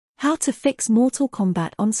How to fix Mortal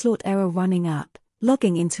Kombat Onslaught error running app,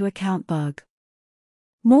 logging into account bug.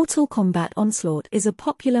 Mortal Kombat Onslaught is a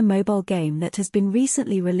popular mobile game that has been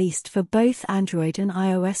recently released for both Android and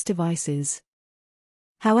iOS devices.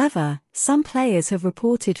 However, some players have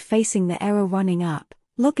reported facing the error running app,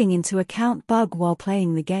 logging into account bug while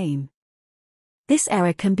playing the game. This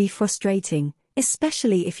error can be frustrating,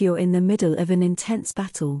 especially if you're in the middle of an intense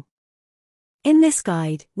battle. In this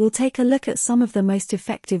guide, we'll take a look at some of the most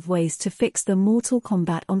effective ways to fix the Mortal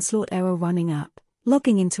Kombat Onslaught error running app,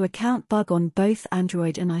 logging into account bug on both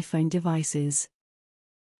Android and iPhone devices.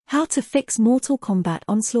 How to fix Mortal Kombat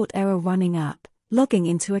Onslaught error running app, logging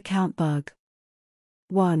into account bug.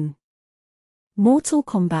 1. Mortal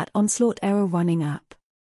Kombat Onslaught error running app.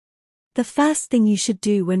 The first thing you should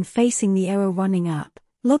do when facing the error running app,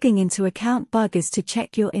 logging into account bug, is to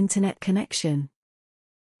check your internet connection.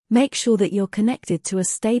 Make sure that you're connected to a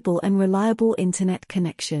stable and reliable internet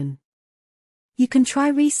connection. You can try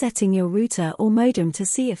resetting your router or modem to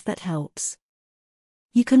see if that helps.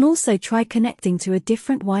 You can also try connecting to a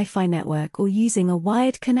different Wi-Fi network or using a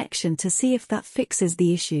wired connection to see if that fixes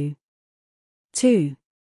the issue. 2.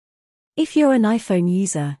 If you're an iPhone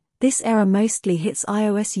user, this error mostly hits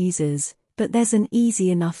iOS users, but there's an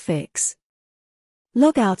easy enough fix.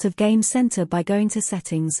 Log out of Game Center by going to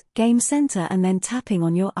Settings, Game Center, and then tapping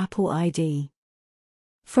on your Apple ID.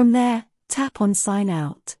 From there, tap on Sign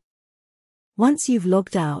Out. Once you've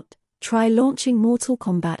logged out, try launching Mortal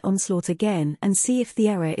Kombat Onslaught again and see if the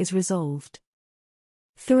error is resolved.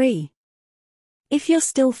 3. If you're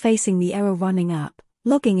still facing the error running app,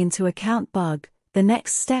 logging into account bug, the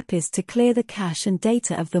next step is to clear the cache and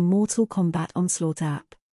data of the Mortal Kombat Onslaught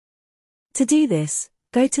app. To do this,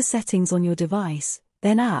 go to Settings on your device,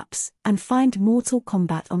 then Apps, and find Mortal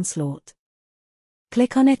Kombat Onslaught.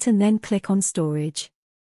 Click on it and then click on Storage.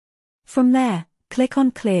 From there, click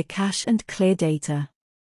on Clear Cache and Clear Data.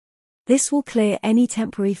 This will clear any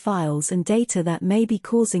temporary files and data that may be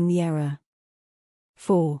causing the error.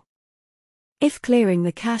 4. If clearing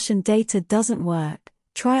the cache and data doesn't work,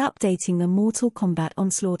 try updating the Mortal Kombat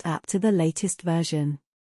Onslaught app to the latest version.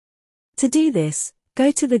 To do this, go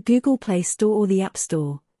to the Google Play Store or the App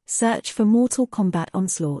Store, search for Mortal Kombat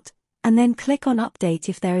Onslaught, and then click on Update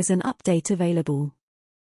if there is an update available.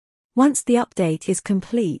 Once the update is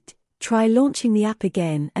complete, try launching the app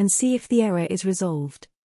again and see if the error is resolved.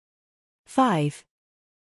 5.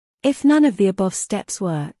 If none of the above steps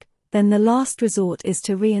work, then the last resort is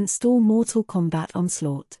to reinstall Mortal Kombat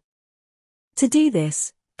Onslaught. To do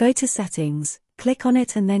this, go to Settings, click on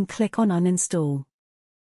it and then click on Uninstall.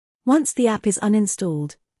 Once the app is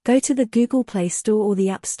uninstalled, go to the Google Play Store or the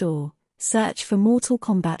App Store, search for Mortal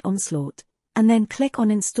Kombat Onslaught, and then click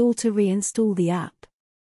on Install to reinstall the app.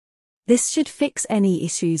 This should fix any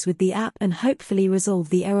issues with the app and hopefully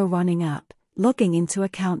resolve the error running app, logging into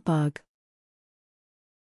account bug.